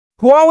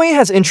Huawei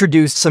has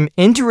introduced some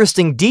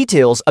interesting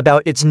details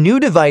about its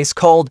new device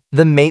called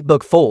the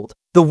MateBook Fold,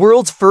 the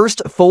world's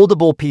first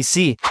foldable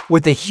PC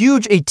with a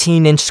huge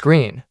 18-inch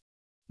screen.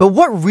 But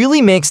what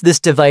really makes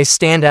this device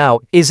stand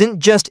out isn't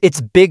just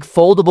its big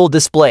foldable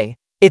display,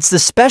 it's the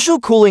special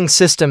cooling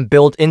system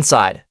built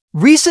inside.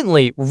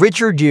 Recently,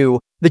 Richard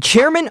Yu, the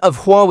chairman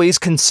of Huawei's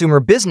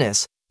consumer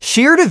business,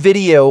 shared a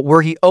video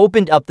where he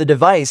opened up the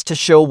device to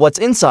show what's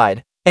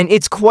inside, and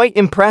it's quite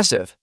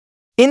impressive.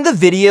 In the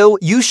video,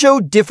 Yu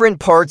showed different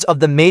parts of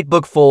the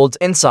MateBook Fold's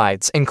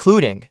insides,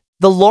 including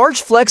the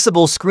large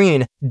flexible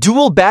screen,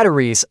 dual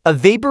batteries, a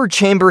vapor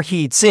chamber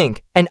heat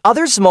sink, and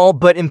other small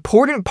but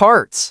important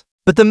parts.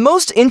 But the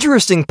most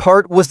interesting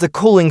part was the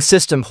cooling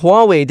system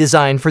Huawei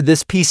designed for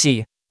this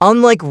PC.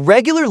 Unlike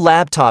regular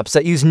laptops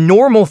that use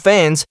normal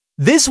fans,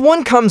 this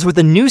one comes with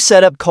a new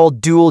setup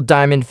called dual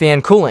diamond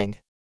fan cooling.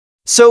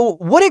 So,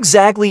 what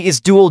exactly is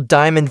dual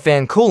diamond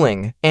fan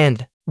cooling,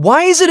 and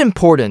why is it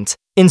important?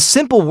 In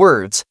simple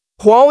words,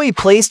 Huawei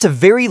placed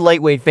very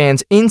lightweight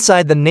fans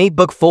inside the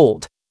MateBook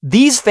Fold.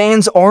 These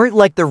fans aren't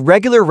like the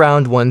regular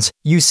round ones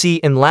you see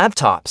in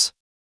laptops.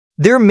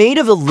 They're made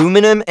of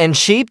aluminum and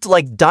shaped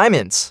like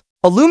diamonds.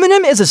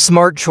 Aluminum is a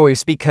smart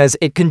choice because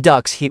it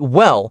conducts heat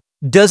well,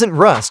 doesn't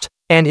rust,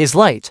 and is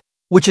light,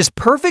 which is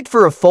perfect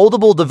for a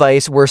foldable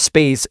device where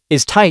space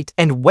is tight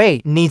and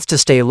weight needs to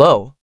stay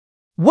low.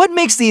 What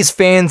makes these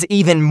fans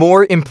even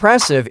more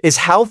impressive is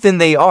how thin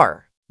they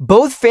are.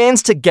 Both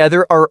fans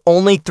together are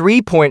only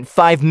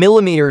 3.5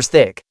 millimeters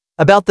thick,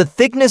 about the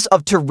thickness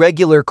of two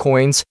regular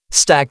coins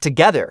stacked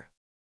together.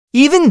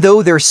 Even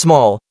though they're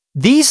small,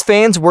 these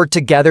fans work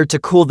together to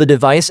cool the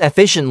device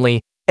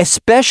efficiently,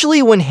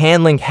 especially when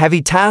handling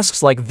heavy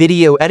tasks like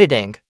video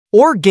editing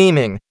or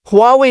gaming.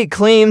 Huawei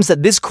claims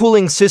that this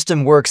cooling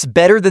system works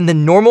better than the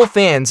normal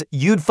fans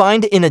you'd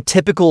find in a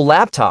typical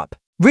laptop.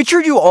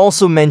 Richard Yu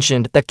also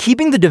mentioned that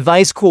keeping the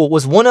device cool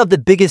was one of the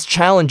biggest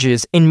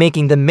challenges in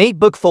making the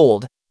MateBook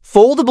Fold.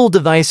 Foldable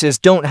devices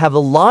don't have a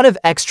lot of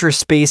extra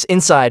space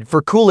inside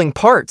for cooling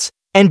parts,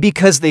 and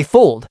because they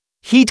fold,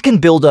 heat can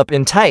build up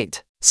in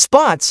tight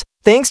spots.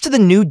 Thanks to the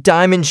new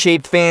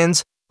diamond-shaped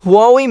fans,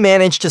 Huawei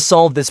managed to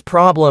solve this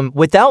problem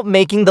without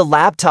making the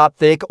laptop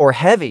thick or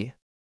heavy.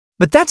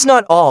 But that's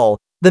not all.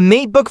 The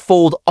MateBook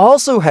Fold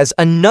also has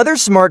another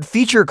smart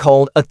feature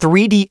called a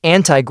 3D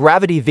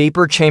anti-gravity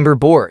vapor chamber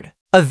board.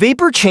 A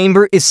vapor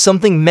chamber is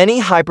something many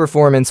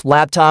high-performance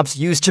laptops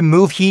use to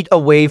move heat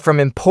away from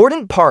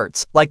important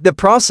parts like the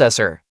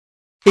processor.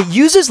 It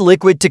uses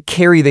liquid to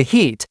carry the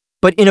heat,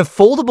 but in a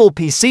foldable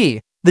PC,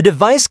 the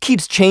device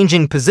keeps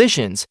changing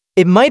positions.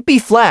 It might be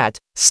flat,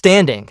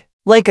 standing,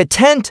 like a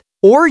tent,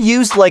 or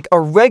used like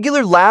a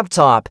regular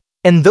laptop.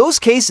 In those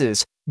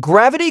cases,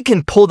 gravity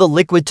can pull the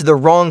liquid to the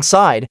wrong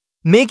side,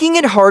 making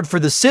it hard for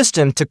the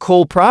system to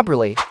cool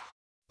properly.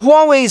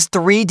 Huawei's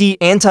 3D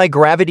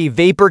anti-gravity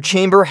vapor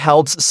chamber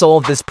helps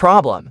solve this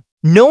problem.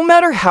 No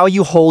matter how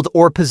you hold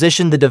or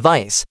position the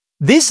device,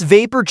 this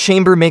vapor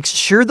chamber makes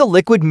sure the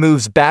liquid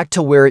moves back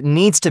to where it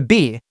needs to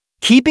be,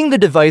 keeping the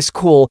device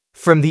cool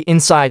from the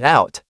inside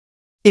out.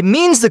 It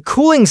means the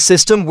cooling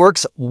system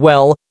works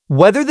well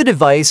whether the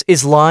device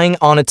is lying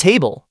on a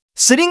table,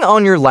 sitting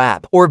on your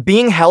lap, or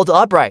being held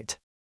upright.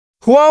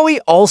 Huawei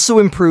also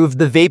improved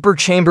the vapor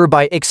chamber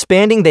by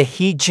expanding the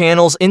heat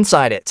channels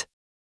inside it.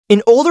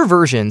 In older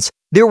versions,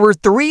 there were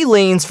 3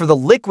 lanes for the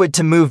liquid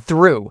to move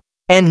through,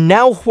 and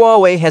now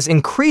Huawei has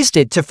increased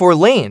it to 4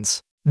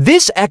 lanes.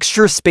 This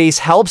extra space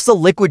helps the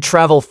liquid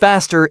travel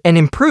faster and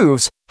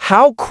improves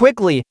how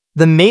quickly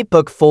the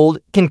MateBook Fold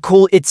can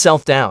cool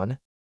itself down.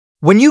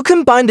 When you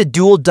combine the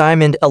dual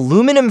diamond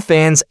aluminum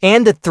fans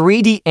and the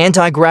 3D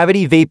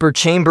anti-gravity vapor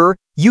chamber,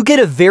 you get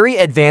a very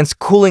advanced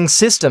cooling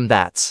system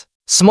that's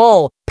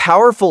small,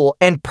 powerful,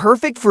 and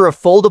perfect for a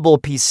foldable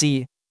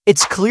PC.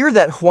 It's clear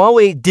that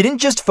Huawei didn't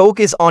just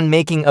focus on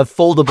making a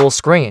foldable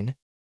screen.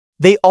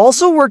 They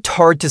also worked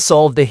hard to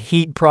solve the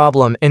heat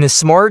problem in a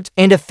smart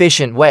and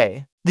efficient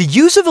way. The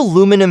use of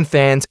aluminum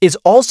fans is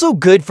also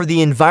good for the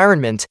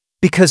environment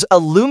because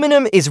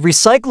aluminum is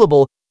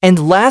recyclable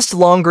and lasts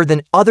longer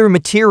than other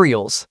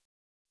materials.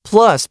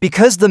 Plus,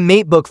 because the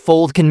MateBook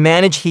Fold can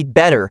manage heat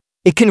better,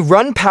 it can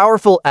run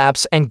powerful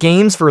apps and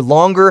games for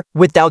longer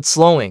without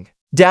slowing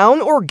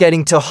down or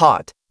getting too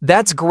hot.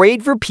 That's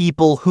great for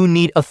people who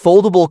need a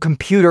foldable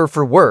computer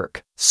for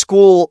work,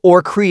 school,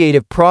 or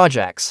creative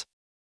projects.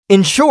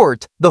 In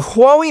short, the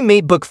Huawei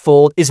MateBook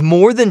Fold is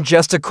more than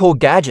just a cool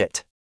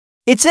gadget.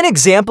 It's an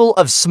example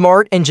of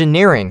smart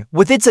engineering.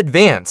 With its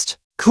advanced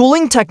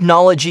cooling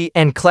technology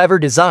and clever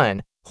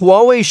design,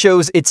 Huawei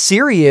shows it's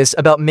serious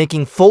about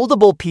making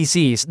foldable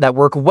PCs that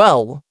work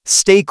well,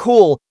 stay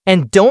cool,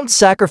 and don't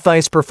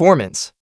sacrifice performance.